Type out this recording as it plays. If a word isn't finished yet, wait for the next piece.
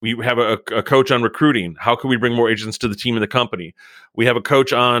We have a coach on recruiting. How can we bring more agents to the team in the company? We have a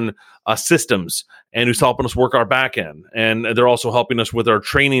coach on systems and who's helping us work our back end. And they're also helping us with our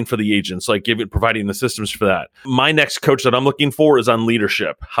training for the agents, like providing the systems for that. My next coach that I'm looking for is on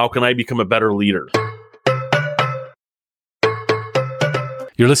leadership. How can I become a better leader?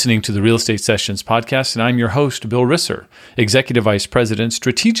 You're listening to the Real Estate Sessions podcast, and I'm your host, Bill Risser, Executive Vice President,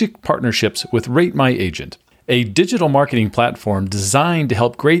 Strategic Partnerships with Rate My Agent, a digital marketing platform designed to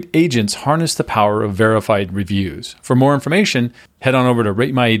help great agents harness the power of verified reviews. For more information, head on over to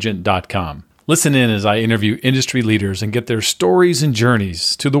ratemyagent.com. Listen in as I interview industry leaders and get their stories and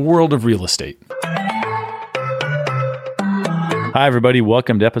journeys to the world of real estate. Hi, everybody.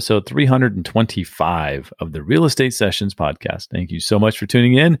 Welcome to episode 325 of the Real Estate Sessions podcast. Thank you so much for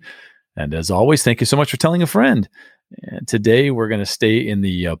tuning in. And as always, thank you so much for telling a friend. And today we're going to stay in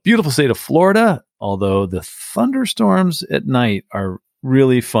the beautiful state of Florida, although the thunderstorms at night are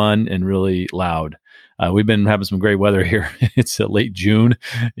really fun and really loud. We've been having some great weather here. It's late June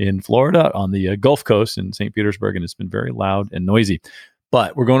in Florida on the Gulf Coast in St. Petersburg, and it's been very loud and noisy.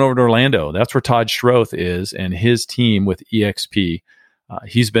 But we're going over to Orlando. That's where Todd Schroth is and his team with eXp.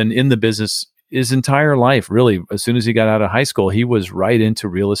 He's been in the business his entire life, really. As soon as he got out of high school, he was right into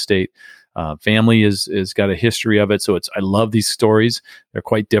real estate. Family is got a history of it. So I love these stories. They're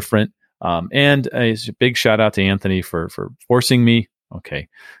quite different. And a big shout out to Anthony for forcing me. Okay.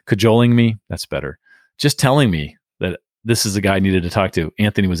 Cajoling me. That's better. Just telling me that this is the guy I needed to talk to.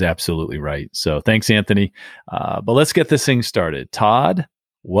 Anthony was absolutely right. So thanks, Anthony. But let's get this thing started. Todd,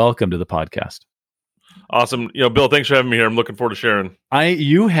 welcome to the podcast. Awesome. Bill, thanks for having me here. I'm looking forward to sharing.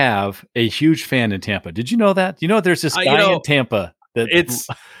 You have a huge fan in Tampa. Did you know that? There's this guy in Tampa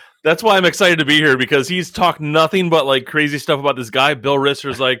that's why I'm excited to be here, because he's talked nothing but like crazy stuff about this guy. Bill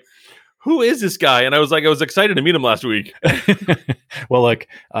Risser's like, who is this guy? And I was excited to meet him last week. Well, look,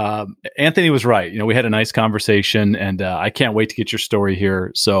 Anthony was right. We had a nice conversation, and I can't wait to get your story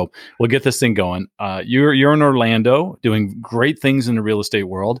here. So we'll get this thing going. You're in Orlando doing great things in the real estate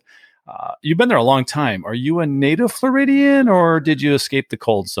world. You've been there a long time. Are you a native Floridian, or did you escape the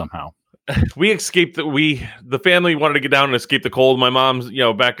cold somehow? We escaped. The family wanted to get down and escape the cold. My mom's,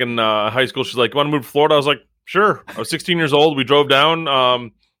 back in high school, she's like, "Want to move to Florida?" I was like, "Sure." I was 16 years old. We drove down,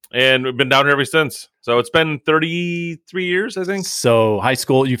 and we've been down here ever since. So it's been 33 years, I think. So high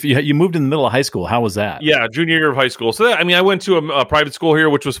school, you moved in the middle of high school. How was that? Yeah, junior year of high school. So I went to a private school here,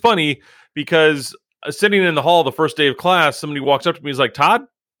 which was funny because sitting in the hall the first day of class, somebody walks up to me, he's like, "Todd?"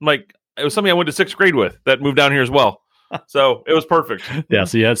 I'm like, it was somebody I went to sixth grade with that moved down here as well. So it was perfect. Yeah.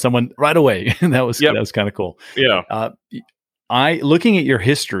 So you had someone right away. That was kind of cool. Yeah. Looking at your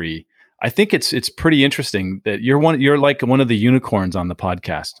history, I think it's pretty interesting that you're like one of the unicorns on the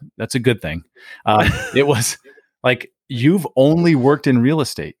podcast. That's a good thing. It was like, you've only worked in real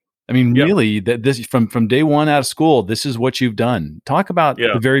estate. I mean, really, that this from day one out of school, this is what you've done. Talk about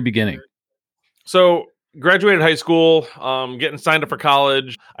the very beginning. So graduated high school, getting signed up for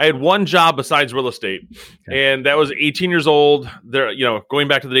college. I had one job besides real estate, and that was 18 years old. There, going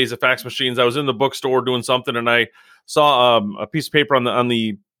back to the days of fax machines, I was in the bookstore doing something, and I saw a piece of paper on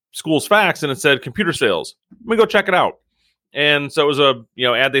the school's fax, and it said computer sales. Let me go check it out. And so it was a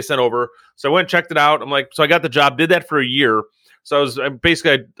ad they sent over. So I went and checked it out. I'm like, so I got the job, did that for a year. So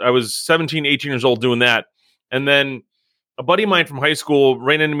I was 17, 18 years old doing that, and then a buddy of mine from high school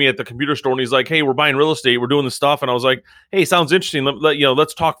ran into me at the computer store, and he's like, "Hey, we're buying real estate. We're doing this stuff." And I was like, "Hey, sounds interesting.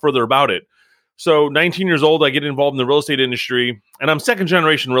 Let's talk further about it." So 19 years old, I get involved in the real estate industry, and I'm second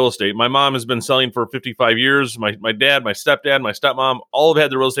generation real estate. My mom has been selling for 55 years. My dad, my stepdad, my stepmom, all have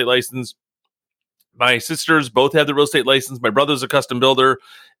had the real estate license. My sisters both have the real estate license. My brother's a custom builder.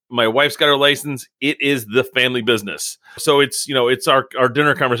 My wife's got her license. It is the family business. So it's our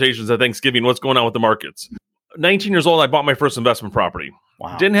dinner conversations at Thanksgiving. What's going on with the markets? 19 years old, I bought my first investment property.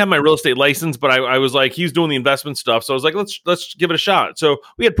 Wow. Didn't have my real estate license, but I was like, he's doing the investment stuff. So I was like, let's give it a shot. So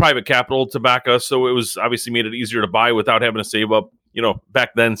we had private capital to back us. So it was obviously made it easier to buy without having to save up, back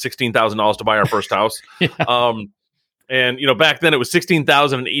then, $16,000 to buy our first house. And back then it was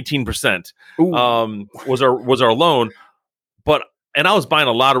 $16,000 and 18% was our loan. And I was buying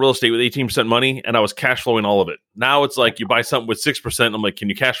a lot of real estate with 18% money, and I was cash flowing all of it. Now it's like you buy something with 6%. I'm like, can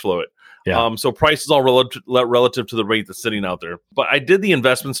you cash flow it? Yeah. So price is all relative to the rate that's sitting out there. But I did the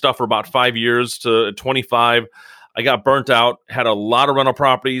investment stuff for about 5 years to 25. I got burnt out, had a lot of rental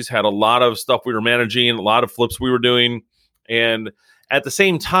properties, had a lot of stuff we were managing, a lot of flips we were doing. And at the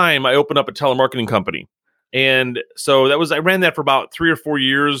same time, I opened up a telemarketing company. And so I ran that for about 3 or 4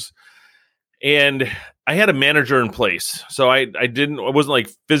 years. And I had a manager in place. So I wasn't like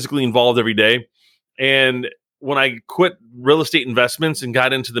physically involved every day. And when I quit real estate investments and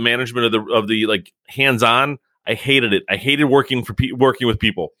got into the management of the like hands-on, I hated it. I hated working with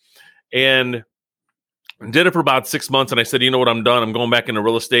people, and did it for about 6 months. And I said, you know what, I'm done. I'm going back into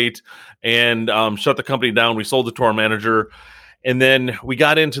real estate, and shut the company down. We sold it to our manager. And then we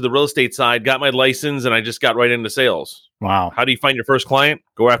got into the real estate side, got my license, and I just got right into sales. Wow. How do you find your first client?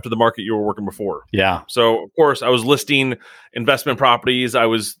 Go after the market you were working before. Yeah. So, of course, I was listing investment properties. I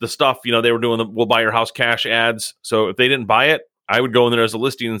was the stuff, they were doing the we'll buy your house cash ads. So if they didn't buy it, I would go in there as a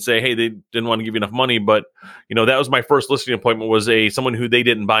listing and say, hey, they didn't want to give you enough money. But, that was my first listing appointment, was someone who they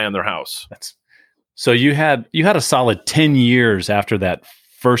didn't buy on their house. So you had a solid 10 years after that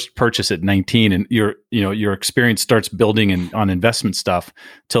first purchase at 19, and your experience starts building on investment stuff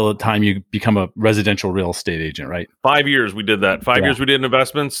till the time you become a residential real estate agent, right? 5 years we did that. 5 years we did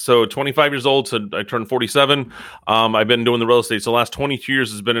investments. So 25 years old, so I turned 47. I've been doing the real estate. So the last 22 years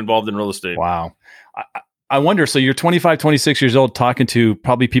has been involved in real estate. Wow. I wonder, so you're 25, 26 years old talking to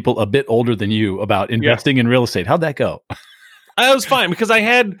probably people a bit older than you about investing in real estate. How'd that go? It was fine because I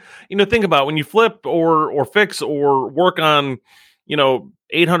had, think about when you flip or fix or work on,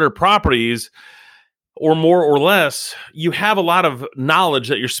 800 properties or more or less, you have a lot of knowledge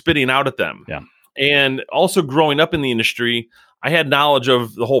that you're spitting out at them. Yeah. And also growing up in the industry, I had knowledge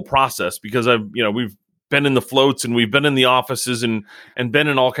of the whole process because we've been in the floats and we've been in the offices and been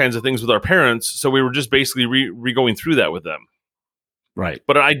in all kinds of things with our parents. So we were just basically re-going through that with them. Right.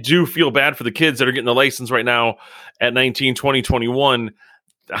 But I do feel bad for the kids that are getting the license right now at 19, 20, 21.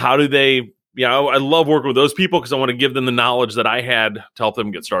 How do they... I love working with those people because I want to give them the knowledge that I had to help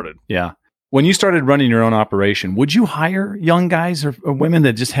them get started. Yeah. When you started running your own operation, would you hire young guys or women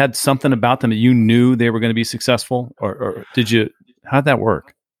that just had something about them that you knew they were going to be successful? Or did you, how'd that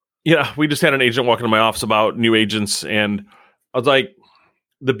work? Yeah, we just had an agent walk into my office about new agents. And I was like,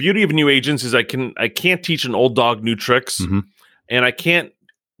 the beauty of new agents is I can't teach an old dog new tricks. Mm-hmm. And I can't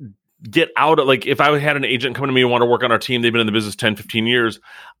get out of, like, if I had an agent come to me and want to work on our team, they've been in the business 10, 15 years.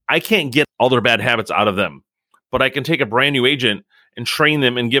 I can't get all their bad habits out of them, but I can take a brand new agent and train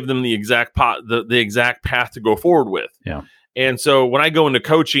them and give them the exact the exact path to go forward with. Yeah. And so when I go into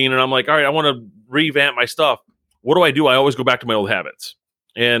coaching and I'm like, all right, I want to revamp my stuff. What do? I always go back to my old habits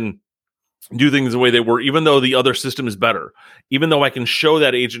and do things the way they were, even though the other system is better, even though I can show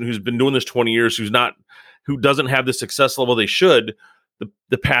that agent who's been doing this 20 years, who doesn't have the success level they should,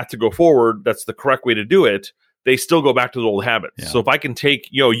 the path to go forward. That's the correct way to do it. They still go back to the old habits. Yeah. So if I can take,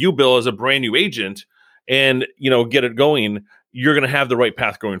 you, Bill, as a brand new agent and, get it going, you're going to have the right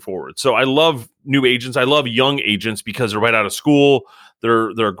path going forward. So I love new agents. I love young agents because they're right out of school.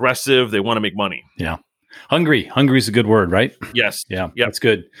 They're aggressive. They want to make money. Yeah. Hungry is a good word, right? Yes. Yeah. Yep. That's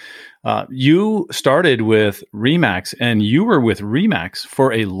good. You started with Remax and you were with Remax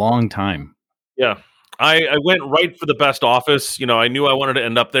for a long time. Yeah. I went right for the best office. I knew I wanted to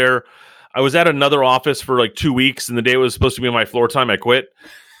end up there. I was at another office for like 2 weeks, and the day it was supposed to be my floor time, I quit.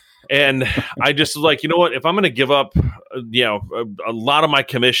 And I just was like, you know what? If I'm going to give up, a lot of my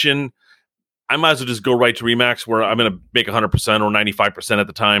commission, I might as well just go right to Remax, where I'm going to make 100% or 95% at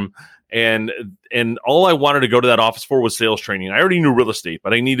the time. And all I wanted to go to that office for was sales training. I already knew real estate,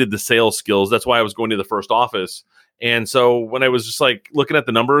 but I needed the sales skills. That's why I was going to the first office. And so when I was just like looking at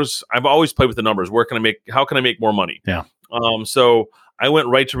the numbers, I've always played with the numbers. How can I make more money? Yeah. So I went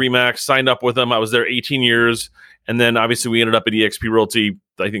right to Remax, signed up with them. I was there 18 years. And then obviously we ended up at eXp Realty,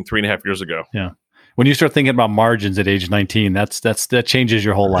 I think 3.5 years ago. Yeah. When you start thinking about margins at age 19, that changes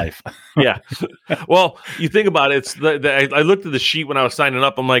your whole life. Yeah. Well, you think about it. I looked at the sheet when I was signing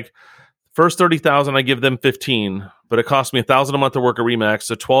up. I'm like, first 30,000, I give them 15, but it cost me $1,000 a month to work at Remax.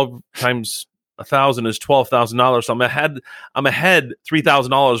 So 12 times 1,000 is $12,000. So I'm ahead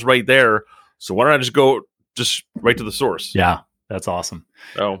 $3,000 right there. So why don't I just go right to the source? Yeah. That's awesome.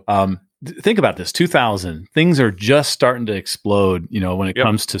 Oh, think about this. 2000, things are just starting to explode. When it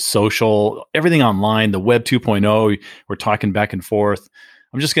comes to social, everything online, the web 2.0, we're talking back and forth.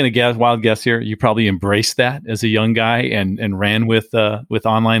 I'm just going to wild guess here. You probably embraced that as a young guy and ran with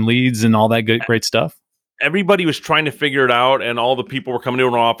online leads and all that great stuff. Everybody was trying to figure it out, and all the people were coming to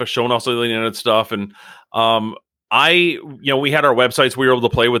our office showing us all the internet stuff. And we had our websites. We were able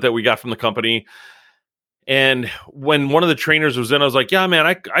to play with it. We got from the company. And when one of the trainers was in, I was like, yeah, man,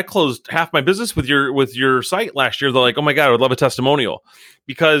 I closed half my business with your site last year. They're like, oh my God, I would love a testimonial.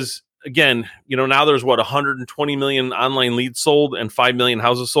 Because again, now there's 120 million online leads sold and 5 million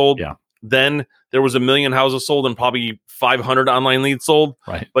houses sold. Yeah. Then there was 1 million houses sold and probably 500 online leads sold.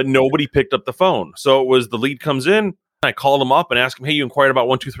 Right. But nobody picked up the phone. So it was the lead comes in. I called them up and asked them, hey, you inquired about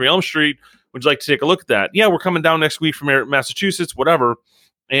 123 Elm Street. Would you like to take a look at that? Yeah, we're coming down next week from Massachusetts, whatever.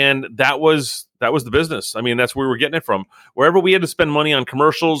 And that was That was the business. I mean, that's where we were getting it from. Wherever we had to spend money on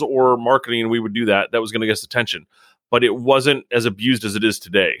commercials or marketing, we would do that. That was going to get us attention. But it wasn't as abused as it is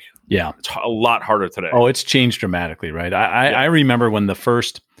today. Yeah. It's a lot harder today. Oh, it's changed dramatically, right? I remember when the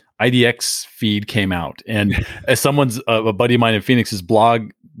first IDX feed came out, and as a buddy of mine in Phoenix's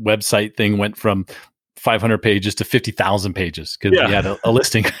blog website thing went from 500 pages to 50,000 pages because we had a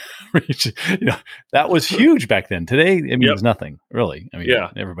listing. That was huge back then. Today, it means nothing, really. I mean,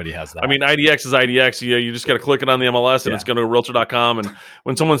 everybody has that. I mean, IDX is IDX. You just got to click it on the MLS and it's going to Realtor.com. And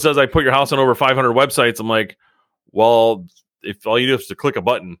when someone says I put your house on over 500 websites, I'm like, well, if all you do is to click a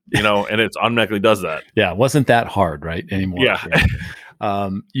button, and it automatically does that. Yeah, it wasn't that hard, right? Anymore. Yeah.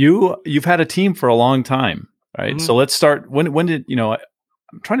 Right? You've had a team for a long time, right? Mm-hmm. So let's start. When did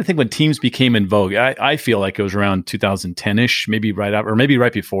I'm trying to think when teams became in vogue. I feel like it was around 2010-ish, maybe right out, or maybe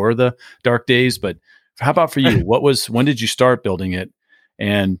right before the dark days. But how about for you? When did you start building it?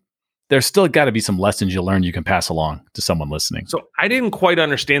 And there's still got to be some lessons you learned you can pass along to someone listening. So I didn't quite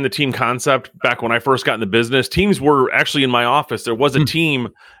understand the team concept back when I first got in the business. Teams were actually in my office. There was a team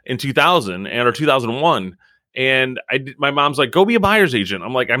in 2000 or 2001. And my mom's like, go be a buyer's agent.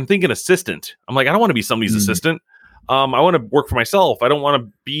 I'm like, I'm thinking assistant. I'm like, I don't want to be somebody's assistant. I want to work for myself. I don't want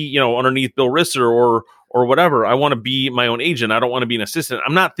to be, underneath Bill Risser or whatever. I want to be my own agent. I don't want to be an assistant.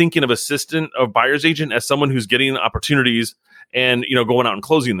 I'm not thinking of assistant of buyer's agent as someone who's getting opportunities and, going out and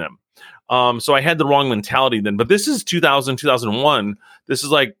closing them. So I had the wrong mentality then, but this is 2000, 2001. This is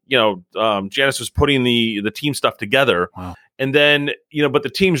like, Janice was putting the team stuff together. Wow. And then, but the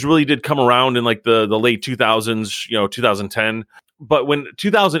teams really did come around in like the late 2000s, 2010. But when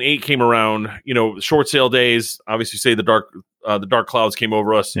 2008 came around, short sale days, obviously say the dark clouds came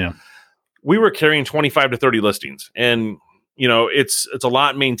over us. Yeah. We were carrying 25 to 30 listings, and it's a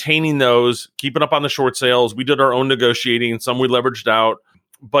lot maintaining those, keeping up on the short sales. We did our own negotiating. Some we leveraged out,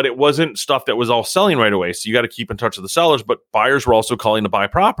 but it wasn't stuff that was all selling right away. So you got to keep in touch with the sellers, but buyers were also calling to buy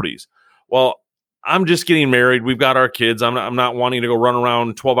properties. Well, I'm just getting married. We've got our kids. I'm not wanting to go run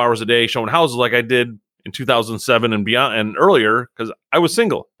around 12 hours a day showing houses like I did in 2007 and beyond and earlier, because I was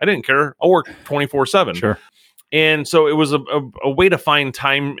single. I didn't care. I worked 24/7. Sure. And so it was a way to find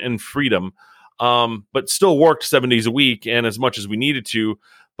time and freedom, but still worked 7 days a week and as much as we needed to.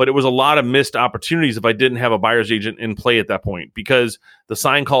 But it was a lot of missed opportunities if I didn't have a buyer's agent in play at that point, because the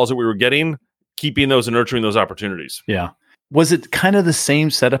sign calls that we were getting, keeping those and nurturing those opportunities. Yeah. Was it kind of the same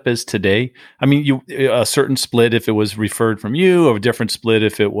setup as today? I mean, a certain split if it was referred from you, or a different split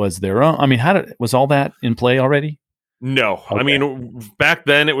if it was their own. I mean, was all that in play already? No. Okay. I mean, back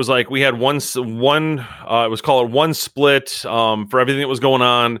then it was like we had one. It was called one split for everything that was going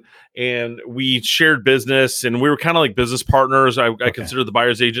on, and we shared business, and we were kind of like business partners. I considered the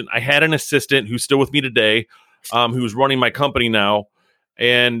buyer's agent. I had an assistant who's still with me today, who's running my company now.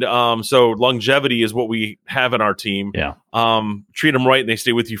 And so longevity is what we have in our team. Yeah. Treat them right and they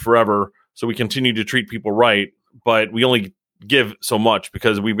stay with you forever. So we continue to treat people right, but we only give so much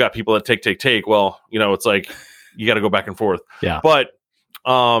because we've got people that take. Well, it's like you got to go back and forth. Yeah. But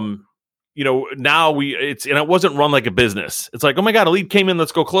now it wasn't run like a business. It's like, oh my God, a lead came in,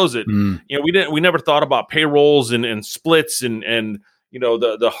 let's go close it. We never thought about payrolls and splits and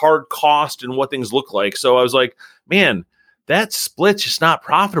the hard cost and what things look like. So I was like, man, that split's just not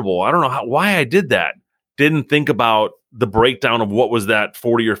profitable. I don't know why I did that. Didn't think about the breakdown of what was that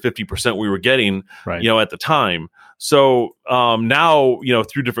 40 or 50% we were getting, right, at the time. So now,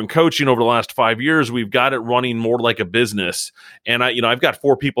 through different coaching over the last 5 years, we've got it running more like a business. And I've got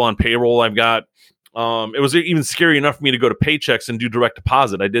 4 people on payroll. I've got, it was even scary enough for me to go to Paychex and do direct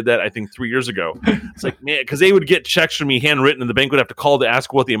deposit. I did that, I think, 3 years ago. It's like, man, because they would get checks from me handwritten and the bank would have to call to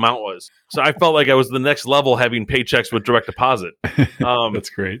ask what the amount was. So I felt like I was the next level having Paychex with direct deposit. That's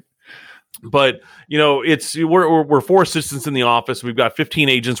great. But, we're 4 assistants in the office. We've got 15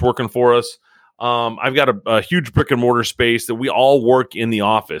 agents working for us. I've got a huge brick and mortar space that we all work in the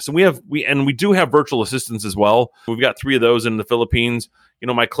office, and we do have virtual assistants as well. We've got 3 of those in the Philippines.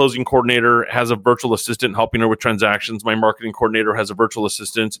 My closing coordinator has a virtual assistant helping her with transactions. My marketing coordinator has a virtual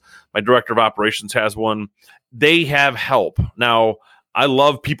assistant. My director of operations has one. They have help. Now, I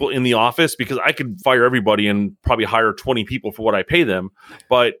love people in the office because I could fire everybody and probably hire 20 people for what I pay them.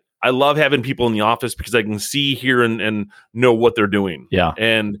 But I love having people in the office because I can see, hear, and know what they're doing. Yeah.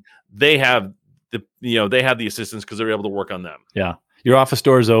 And they have they have the assistants because they're able to work on them. Yeah. Your office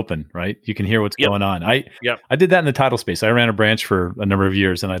door is open, right? You can hear what's going on. I did that in the title space. I ran a branch for a number of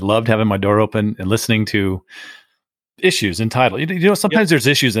years, and I loved having my door open and listening to issues in title. Sometimes there's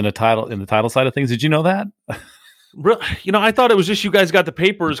issues in the title side of things. Did you know that? I thought it was just you guys got the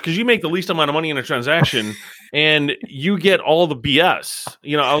papers because you make the least amount of money in a transaction and you get all the BS.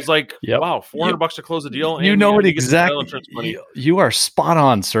 I was like, wow, $400 to close the deal. You and know it you get the title exactly. insurance money. You are spot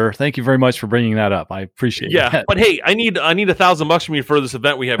on, sir. Thank you very much for bringing that up. I appreciate that. But hey, I need $1,000 from you for this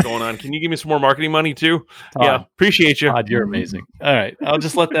event we have going on. Can you give me some more marketing money too? Todd, appreciate you. Todd, you're amazing. All right, I'll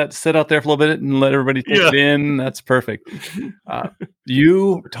just let that sit out there for a little bit and let everybody take it in. That's perfect.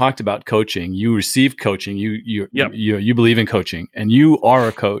 You talked about coaching. You receive coaching. You believe in coaching, and you are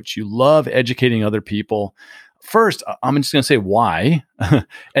a coach. You love educating other people. First, I'm just going to say why,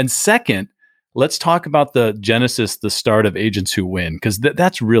 and second, let's talk about the genesis, the start of Agents Who Win, because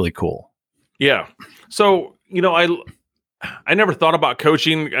that's really cool. Yeah. So I never thought about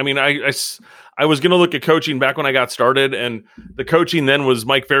coaching. I mean, I was going to look at coaching back when I got started, and the coaching then was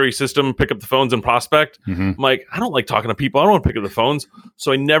Mike Ferry's system, pick up the phones and prospect. Mm-hmm. I'm like, I don't like talking to people. I don't want to pick up the phones.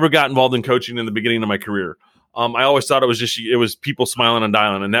 So I never got involved in coaching in the beginning of my career. I always thought it was people smiling and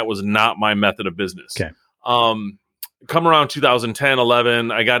dialing, and that was not my method of business. Okay. Come around 2010,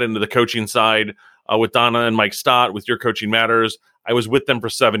 11, I got into the coaching side with Donna and Mike Stott with Your Coaching Matters. I was with them for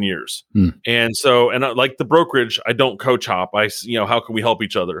 7 years. And so, like the brokerage, I don't coach hop. How can we help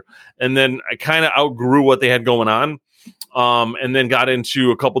each other? And then I kind of outgrew what they had going on. And then got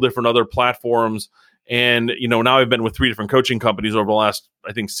into a couple different other platforms. And, now I've been with 3 different coaching companies over the last,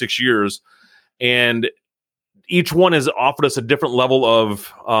 I think, 6 years. And each one has offered us a different level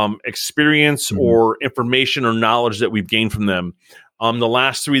of experience or information or knowledge that we've gained from them. The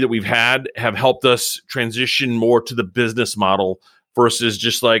last 3 that we've had have helped us transition more to the business model versus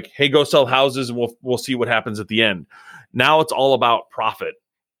just like, hey, go sell houses and we'll see what happens at the end. Now it's all about profit.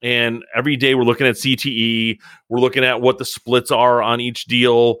 And every day we're looking at CTE. We're looking at what the splits are on each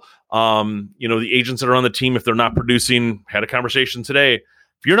deal. The agents that are on the team, if they're not producing, had a conversation today.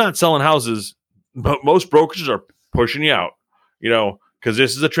 If you're not selling houses, but most brokerages are pushing you out, because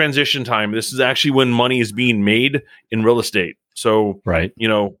this is a transition time. This is actually when money is being made in real estate. So, right.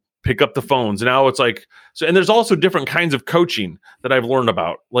 Pick up the phones. And now it's like, and there's also different kinds of coaching that I've learned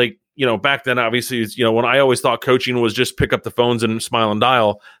about. Like, back then, obviously, when I always thought coaching was just pick up the phones and smile and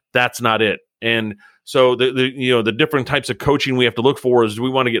dial, that's not it. And so the different types of coaching we have to look for is, we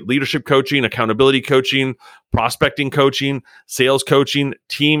want to get leadership coaching, accountability coaching, prospecting coaching, sales coaching,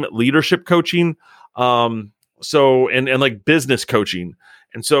 team leadership coaching. So like business coaching.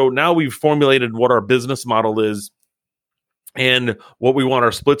 And so now we've formulated what our business model is and what we want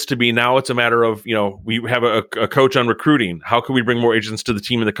our splits to be. Now it's a matter of, we have a coach on recruiting. How can we bring more agents to the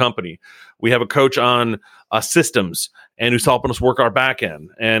team in the company? We have a coach on systems, and who's helping us work our back end.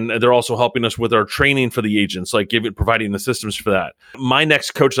 And they're also helping us with our training for the agents, like providing the systems for that. My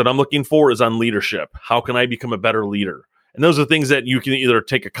next coach that I'm looking for is on leadership. How can I become a better leader? And those are things that you can either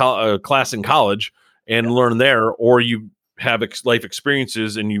take a class in college and learn there, or you have life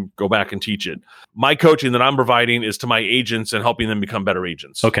experiences and you go back and teach it. My coaching that I'm providing is to my agents and helping them become better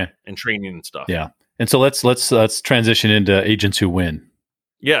agents. Okay. And training and stuff. Yeah. And so let's transition into Agents Who Win.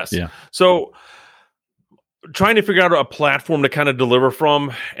 Yes. Yeah. So trying to figure out a platform to kind of deliver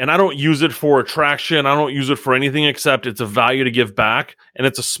from, and I don't use it for attraction. I don't use it for anything except it's a value to give back. And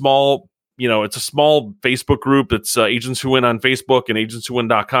it's a small Facebook group. It's Agents Who Win on Facebook and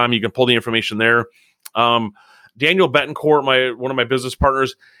agentswhowin.com. You can pull the information there. Daniel Betancourt, one of my business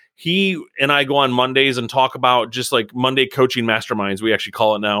partners, he and I go on Mondays and talk about just like Monday coaching masterminds, we actually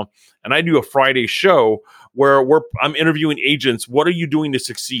call it now. And I do a Friday show where I'm interviewing agents. What are you doing to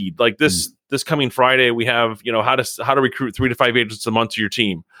succeed? Like this coming Friday, we have, how to recruit 3 to 5 agents a month to your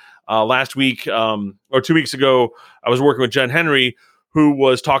team. Last week, or 2 weeks ago, I was working with Jen Henry, who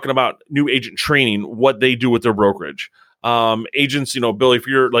was talking about new agent training, what they do with their brokerage. Agents, Billy, if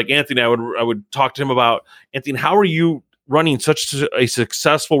you're like Anthony, I would talk to him about, Anthony, how are you running such a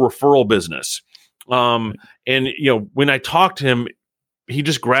successful referral business? And when I talk to him, he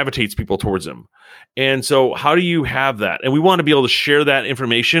just gravitates people towards him. And so how do you have that? And we want to be able to share that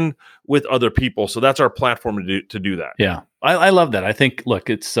information with other people. So that's our platform to do that. Yeah. I love that. I think, look,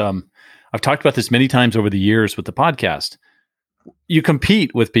 it's, I've talked about this many times over the years with the podcast. You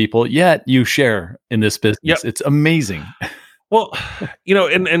compete with people, yet you share in this business. Yep. It's amazing. Well,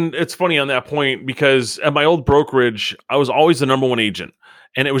 and it's funny on that point, because at my old brokerage, I was always the number one agent.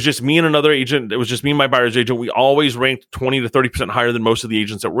 And it was just me and another agent. It was just me and my buyer's agent. We always ranked 20 to 30% higher than most of the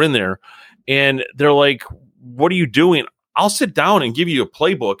agents that were in there. And they're like, what are you doing? I'll sit down and give you a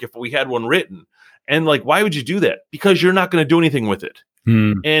playbook if we had one written. And like, why would you do that? Because you're not going to do anything with it.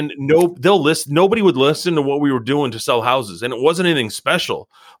 And nobody would listen to what we were doing to sell houses. And it wasn't anything special,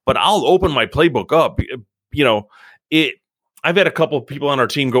 but I'll open my playbook up. I've had a couple of people on our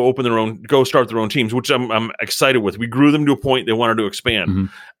team go start their own teams, which I'm excited with. We grew them to a point they wanted to expand. Mm-hmm.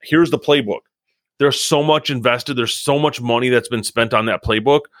 Here's the playbook. There's so much invested. There's so much money that's been spent on that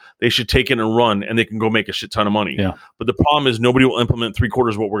playbook. They should take it and run, and they can go make a shit ton of money. Yeah. But the problem is nobody will implement 3/4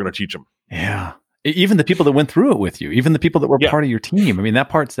 of what we're going to teach them. Yeah. Even the people that went through it with you, even the people that were part of your team. I mean,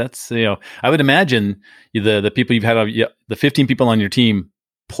 that's, I would imagine the people you've had, the 15 people on your team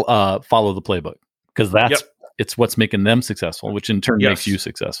follow the playbook, because it's what's making them successful, which in turn makes you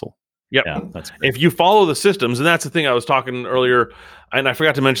successful. Yep. Yeah, that's great. If you follow the systems, and that's the thing I was talking earlier, and I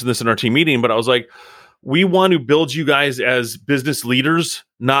forgot to mention this in our team meeting, but I was like, we want to build you guys as business leaders,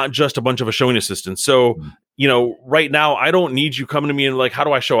 not just a bunch of showing assistants. So, right now, I don't need you coming to me and like, how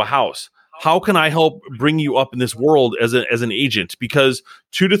do I show a house? How can I help bring you up in this world as an agent? Because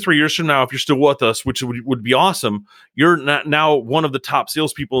 2 to 3 years from now, if you're still with us, which would be awesome, you're not now one of the top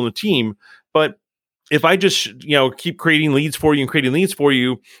salespeople in the team. But if I just keep creating leads for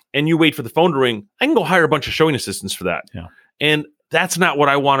you, and you wait for the phone to ring, I can go hire a bunch of showing assistants for that. Yeah. And that's not what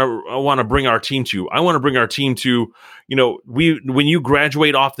I want to bring our team to. I want to bring our team to, when you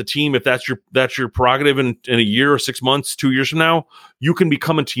graduate off the team, if that's your prerogative in a year or 6 months, 2 years from now, you can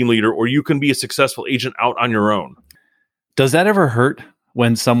become a team leader, or you can be a successful agent out on your own. Does that ever hurt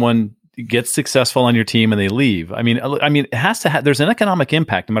when someone gets successful on your team and they leave? I mean, it has to there's an economic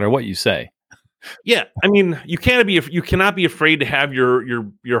impact no matter what you say. Yeah, I mean, you cannot be afraid to have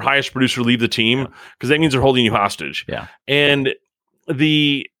your highest producer leave the team, because that means they're holding you hostage. Yeah, and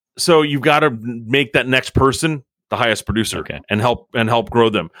so you've got to make that next person the highest producer, and help grow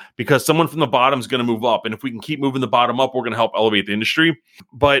them, because someone from the bottom is going to move up, and if we can keep moving the bottom up, we're going to help elevate the industry.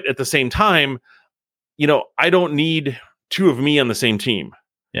 But at the same time, I don't need 2 of me on the same team.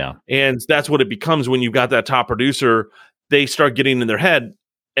 Yeah, and that's what it becomes when you've got that top producer. They start getting in their head.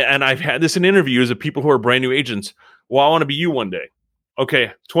 And I've had this in interviews of people who are brand new agents. Well, I want to be you one day.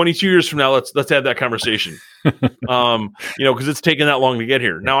 Okay, 22 years from now, let's have that conversation. Because it's taken that long to get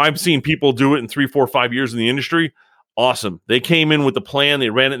here. Now, I've seen people do it in 3, 4, 5 years in the industry. Awesome. They came in with the plan. They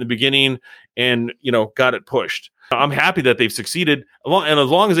ran it in the beginning, and got it pushed. I'm happy that they've succeeded. And as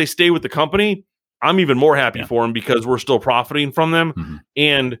long as they stay with the company, I'm even more happy for them, because we're still profiting from them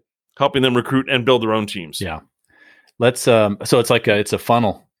and helping them recruit and build their own teams. Yeah. Let's so it's like it's a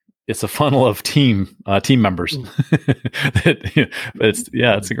funnel. It's a funnel of team members.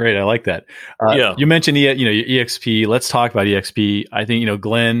 It's great. I like that. You mentioned eXp. Let's talk about eXp. I think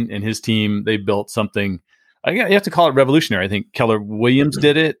Glenn and his team, they built something. You have to call it revolutionary. I think Keller Williams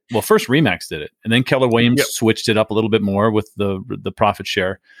did it. Well, first Remax did it, and then Keller Williams switched it up a little bit more with the profit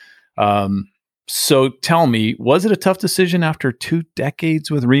share. So tell me, was it a tough decision after 2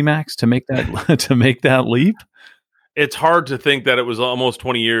 decades with Remax to make that leap? It's hard to think that it was almost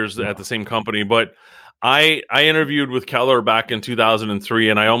 20 years at the same company, but I interviewed with Keller back in 2003,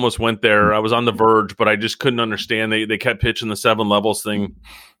 and I almost went there. I was on the verge, but I just couldn't understand. They kept pitching the 7 levels thing,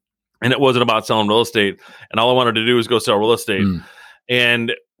 and it wasn't about selling real estate. And all I wanted to do was go sell real estate.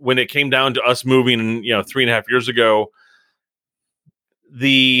 And when it came down to us moving, 3.5 years ago,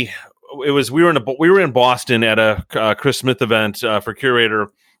 we were in Boston at a Chris Smith event for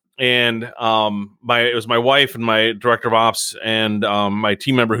Curator. And it was my wife and my director of ops and my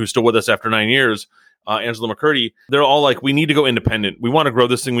team member who's still with us after 9 years, Angela McCurdy. They're all like, we need to go independent. We want to grow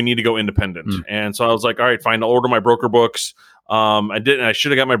this thing. We need to go independent. And so I was like, all right, fine. I'll order my broker books. I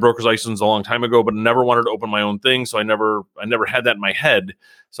should have got my broker's license a long time ago, but I never wanted to open my own thing. So I never had that in my head.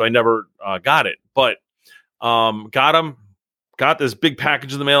 So I never got it. But got this big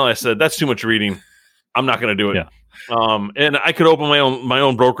package in the mail. And I said, that's too much reading. I'm not going to do it. Yeah. And I could open my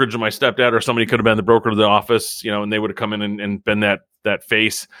own brokerage, and my stepdad or somebody could have been the broker of the office, and they would have come in and been that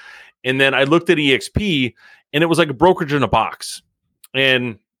face. And then I looked at eXp, and it was like a brokerage in a box.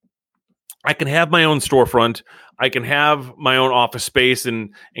 And I can have my own storefront. I can have my own office space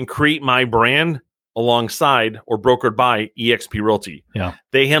and create my brand alongside or brokered by eXp Realty. Yeah.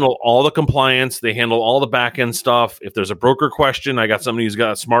 They handle all the compliance. They handle all the back end stuff. If there's a broker question, I got somebody who's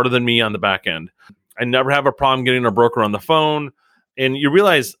got smarter than me on the back end. I never have a problem getting a broker on the phone. And you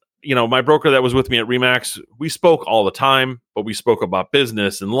realize, my broker that was with me at Remax, we spoke all the time, but we spoke about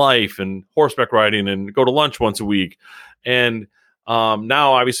business and life and horseback riding and go to lunch once a week. And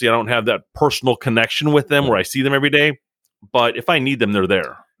now, obviously, I don't have that personal connection with them where I see them every day. But if I need them, they're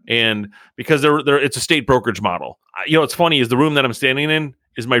there. And because it's a state brokerage model. What's funny is the room that I'm standing in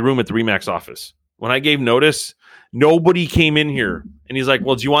is my room at the Remax office. When I gave notice, nobody came in here. And he's like,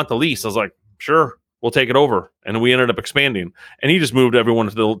 well, do you want the lease? I was like, sure. We'll take it over. And we ended up expanding. And he just moved everyone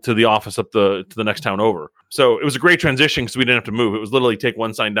to the office up to the next town over. So it was a great transition because we didn't have to move. It was literally take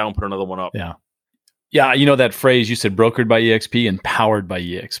one sign down, put another one up. Yeah. Yeah, that phrase you said, brokered by eXp and powered by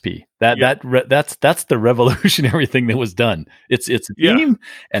eXp. That's the revolutionary thing that was done. It's a team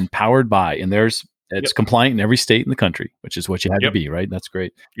and powered by, and it's compliant in every state in the country, which is what you had to be, right? That's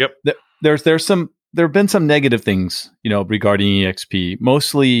great. Yep. There have been some negative things, regarding eXp,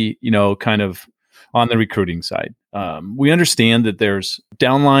 mostly, kind of on the recruiting side. We understand that there's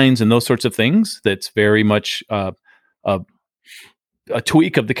downlines and those sorts of things. That's very much a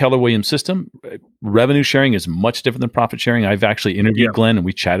tweak of the Keller Williams system. Revenue sharing is much different than profit sharing. I've actually interviewed Glenn and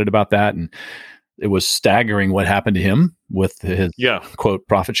we chatted about that, and it was staggering what happened to him with his quote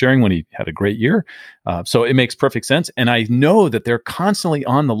profit sharing when he had a great year. So it makes perfect sense. And I know that they're constantly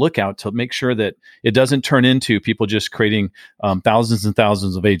on the lookout to make sure that it doesn't turn into people just creating thousands and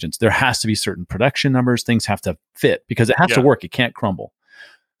thousands of agents. There has to be certain production numbers. Things have to fit because it has to work. It can't crumble.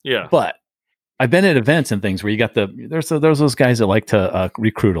 Yeah. But I've been at events and things where you got there's those guys that like to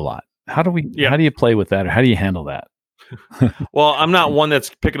recruit a lot. How do you play with that, or how do you handle that? Well, I'm not one that's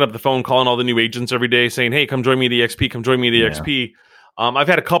picking up the phone, calling all the new agents every day saying, hey, come join me at eXp, come join me at eXp. I've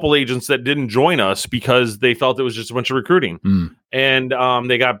had a couple agents that didn't join us because they felt it was just a bunch of recruiting. And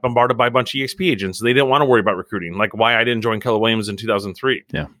they got bombarded by a bunch of eXp agents. They didn't want to worry about recruiting, like why I didn't join Keller Williams in 2003.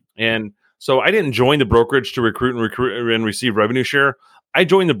 Yeah. And so I didn't join the brokerage to recruit and receive revenue share. I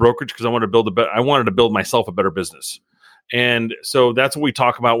joined the brokerage because I wanted to build myself a better business. And so that's what we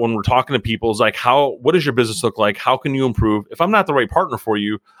talk about when we're talking to people is like, what does your business look like? How can you improve? If I'm not the right partner for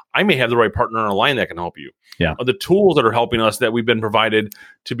you, I may have the right partner on a line that can help you. Yeah. The tools that are helping us that we've been provided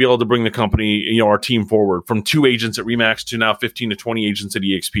to be able to bring the company, our team forward from 2 agents at Remax to now 15 to 20 agents at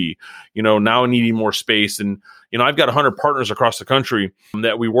eXp, now needing more space. And, I've got 100 partners across the country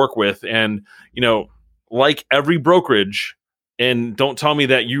that we work with. And, like every brokerage, and don't tell me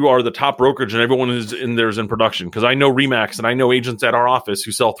that you are the top brokerage and everyone is in there's in production, because I know Remax and I know agents at our office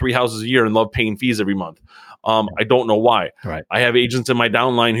who sell 3 houses a year and love paying fees every month. I don't know why. Right. I have agents in my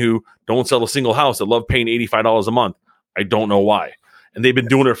downline who don't sell a single house that love paying $85 a month. I don't know why. And they've been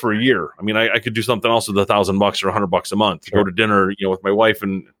doing it for a year. I mean, I could do something else with $1,000 or $100 a month to go to dinner, with my wife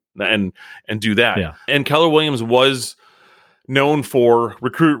and do that. Yeah. And Keller Williams was known for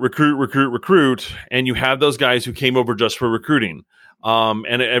recruit, and you have those guys who came over just for recruiting.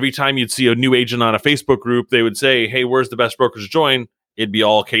 And every time you'd see a new agent on a Facebook group, they would say, hey, where's the best brokerage to join? It'd be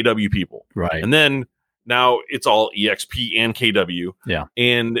all KW people. Right. And then now it's all EXP and KW. Yeah.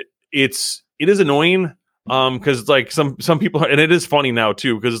 And it is annoying because it's like some people, and it is funny now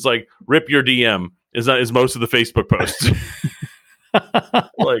too, because it's like rip your DM is most of the Facebook posts.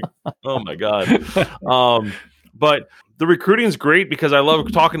 Like, oh my God. But the recruiting is great because I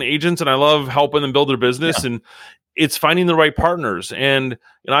love talking to agents and I love helping them build their business, and it's finding the right partners. And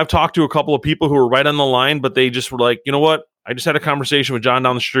I've talked to a couple of people who were right on the line, but they just were like, you know what? I just had a conversation with John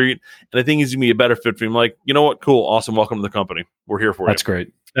down the street, and I think he's gonna be a better fit for him. Like, you know what? Cool, awesome, welcome to the company. We're here for you. That's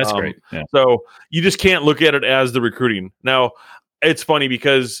great. That's great. Yeah. So you just can't look at it as the recruiting. Now, it's funny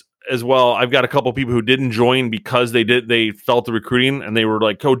because as well, I've got a couple of people who didn't join because they felt the recruiting and they were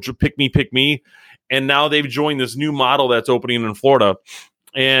like, "Coach, pick me." And now they've joined this new model that's opening in Florida,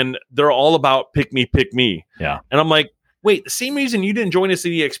 and they're all about pick me. Yeah. And I'm like, wait, the same reason you didn't join us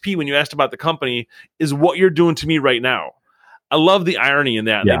at eXp when you asked about the company is what you're doing to me right now. I love the irony in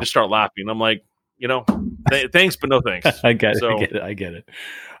that. Yeah. They just start laughing. I'm like, thanks, but no thanks. I get it.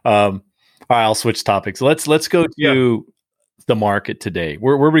 All right, I'll switch topics. Let's go to the market today.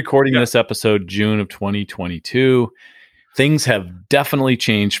 We're recording this episode June of 2022. Things have definitely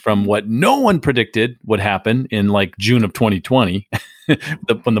changed from what no one predicted would happen in like June of 2020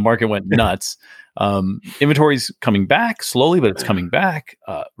 when the market went nuts. Inventory's coming back slowly, but it's coming back.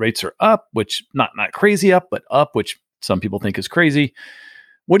 Rates are up, which not crazy up, but up, which some people think is crazy.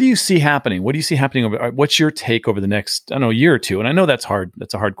 What do you see happening? What's your take over the next, year or two? And I know that's hard.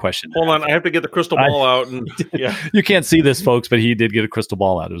 That's a hard question. Hold on. I have to get the crystal ball out. And you can't see this, folks, but he did get a crystal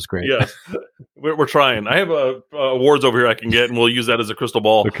ball out. It was great. Yes. We're trying. I have awards over here I can get, and we'll use that as a crystal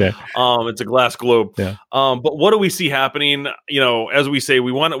ball. Okay. It's a glass globe. Yeah. But what do we see happening? As we say,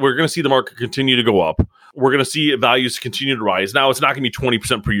 we're going to see the market continue to go up. We're going to see values continue to rise. Now, it's not going to be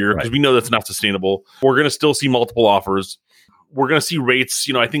 20% per year because we know that's not sustainable. We're going to still see multiple offers. We're going to see rates,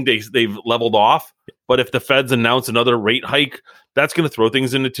 I think they've leveled off. But if the Feds announce another rate hike, that's going to throw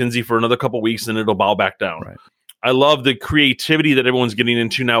things into tinsy for another couple of weeks, and it'll bow back down. Right. I love the creativity that everyone's getting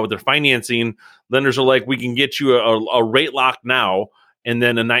into now with their financing. Lenders are like, we can get you a rate lock now, and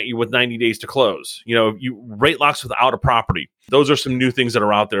then with 90 days to close. You rate locks without a property. Those are some new things that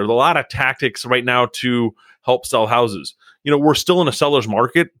are out there. There's a lot of tactics right now to help sell houses. We're still in a seller's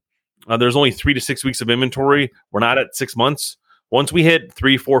market. There's only 3 to 6 weeks of inventory. We're not at 6 months. Once we hit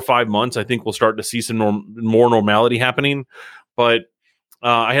 3, 4, 5 months, I think we'll start to see some more normality happening. But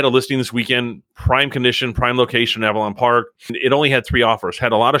I had a listing this weekend, prime condition, prime location, Avalon Park. It only had 3 offers.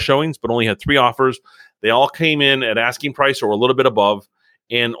 Had a lot of showings, but only had 3 offers. They all came in at asking price or a little bit above,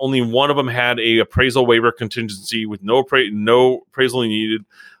 and only one of them had a appraisal waiver contingency with no appraisal needed.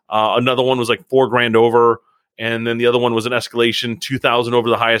 Another one was like $4,000 over, and then the other one was an escalation, $2,000 over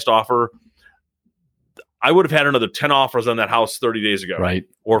the highest offer. I would have had another 10 offers on that house 30 days ago, right?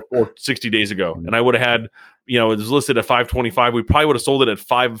 Or 60 days ago, and I would have had, it was listed at $525. We probably would have sold it at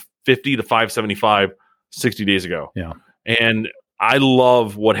 $550 to $575 60 days ago. Yeah, and I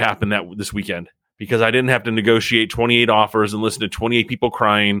love what happened this weekend, because I didn't have to negotiate 28 offers and listen to 28 people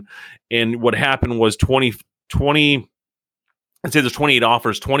crying. And what happened was 20. I'd say there's 28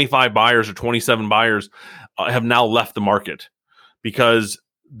 offers, 25 buyers or 27 buyers have now left the market because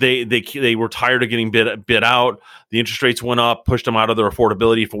they were tired of getting bid out. The interest rates went up, pushed them out of their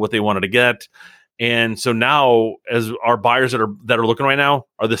affordability for what they wanted to get. And so now, as our buyers that are looking right now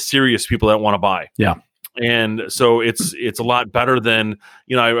are the serious people that want to buy. Yeah. And so it's a lot better than,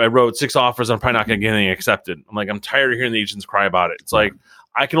 I wrote 6 offers. I'm probably not going to get anything accepted. I'm tired of hearing the agents cry about it. It's like,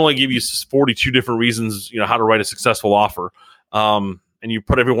 I can only give you 42 different reasons, how to write a successful offer. And you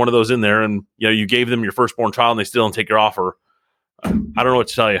put every one of those in there, and, you gave them your firstborn child and they still don't take your offer. I don't know what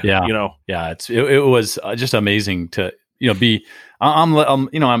to tell you. Yeah. Yeah. It was just amazing to, be, I'm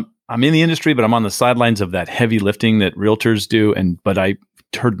in the industry, but I'm on the sidelines of that heavy lifting that realtors do. But I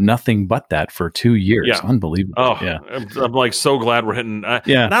heard nothing but that for 2 years. Yeah. Unbelievable. Oh, yeah. I'm so glad we're hitting.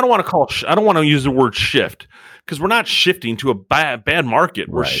 Yeah. And I don't want to use the word shift, because we're not shifting to a bad market.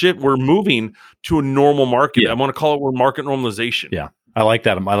 We're moving to a normal market. Yeah. I want to call it market normalization. Yeah. I like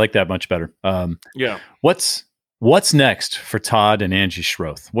that. I like that much better. Yeah. What's next for Todd and Angie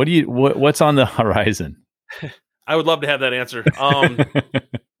Schroth? What's on the horizon? I would love to have that answer.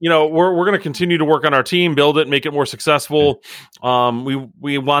 We're going to continue to work on our team, build it, make it more successful.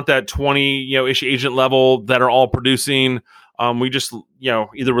 We want that 20 ish agent level that are all producing. We just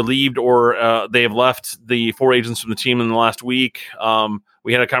either relieved or they have left the 4 agents from the team in the last week.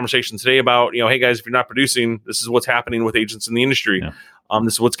 We had a conversation today about hey guys, if you're not producing, this is what's happening with agents in the industry. Yeah.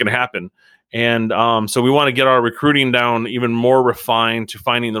 This is what's going to happen. And so we want to get our recruiting down even more refined to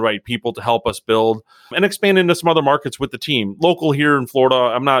finding the right people to help us build and expand into some other markets with the team. Local here in Florida,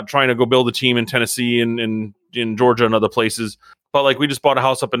 I'm not trying to go build a team in Tennessee and in Georgia and other places. But we just bought a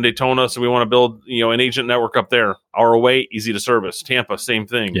house up in Daytona, so we want to build an agent network up there. Hour away, easy to service. Tampa, same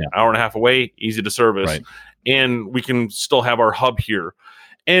thing. Yeah. Hour and a half away, easy to service. Right. And we can still have our hub here.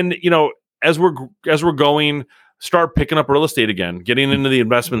 And as we're going, start picking up real estate again, getting into the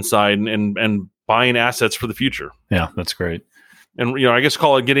investment side and buying assets for the future. Yeah, that's great. And, I guess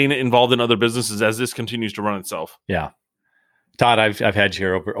call it getting involved in other businesses as this continues to run itself. Yeah. Todd, I've had you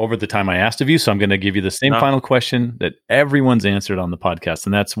here over the time I asked of you, so I'm going to give you the same final question that everyone's answered on the podcast.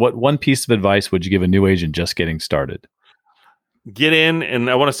 And that's, what one piece of advice would you give a new agent just getting started? Get in, and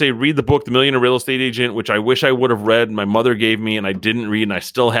I want to say read the book, The Millionaire Real Estate Agent, which I wish I would have read. My mother gave me, and I didn't read, and I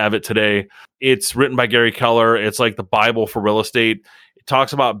still have it today. It's written by Gary Keller. It's like the Bible for real estate. It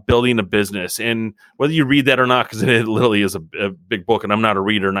talks about building a business, and whether you read that or not, because it literally is a big book, and I'm not a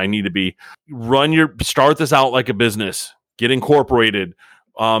reader, and I need to be. Start this out like a business. Get incorporated.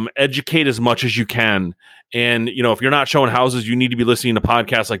 Educate as much as you can. And, if you're not showing houses, you need to be listening to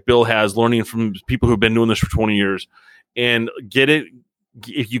podcasts like Bill has, learning from people who've been doing this for 20 years. And get it.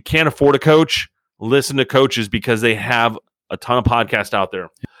 If you can't afford a coach, listen to coaches, because they have a ton of podcasts out there.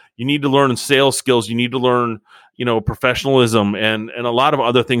 You need to learn sales skills. You need to learn, professionalism and a lot of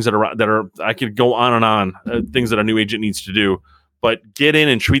other things that are. I could go on and on. Things that a new agent needs to do. But get in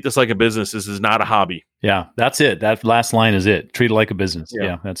and treat this like a business. This is not a hobby. Yeah, that's it. That last line is it. Treat it like a business.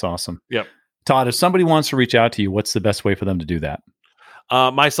 Yeah, that's awesome. Yep. Todd, if somebody wants to reach out to you, what's the best way for them to do that?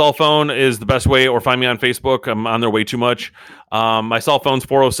 My cell phone is the best way, or find me on Facebook. I'm on there way too much. My cell phone's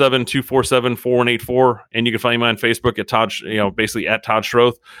 407-247-4184, and you can find me on Facebook at Todd, basically at Todd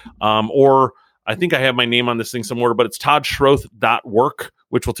Schroth. Or I think I have my name on this thing somewhere, but it's toddschroth.work,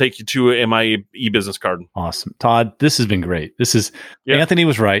 which will take you to my e-business card. Awesome. Todd, this has been great. Anthony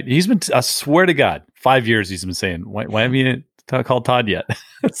was right. He's been, I swear to God, 5 years he's been saying, why haven't you called Todd yet?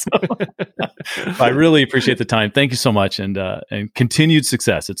 I really appreciate the time. Thank you so much, and continued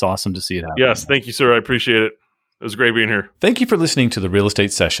success. It's awesome to see it happen. Yes, thank you, sir. I appreciate it. It was great being here. Thank you for listening to the Real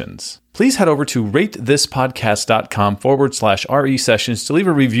Estate Sessions. Please head over to ratethispodcast.com/RE sessions to leave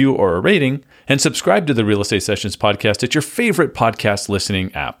a review or a rating, and subscribe to the Real Estate Sessions podcast at your favorite podcast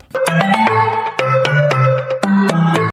listening app.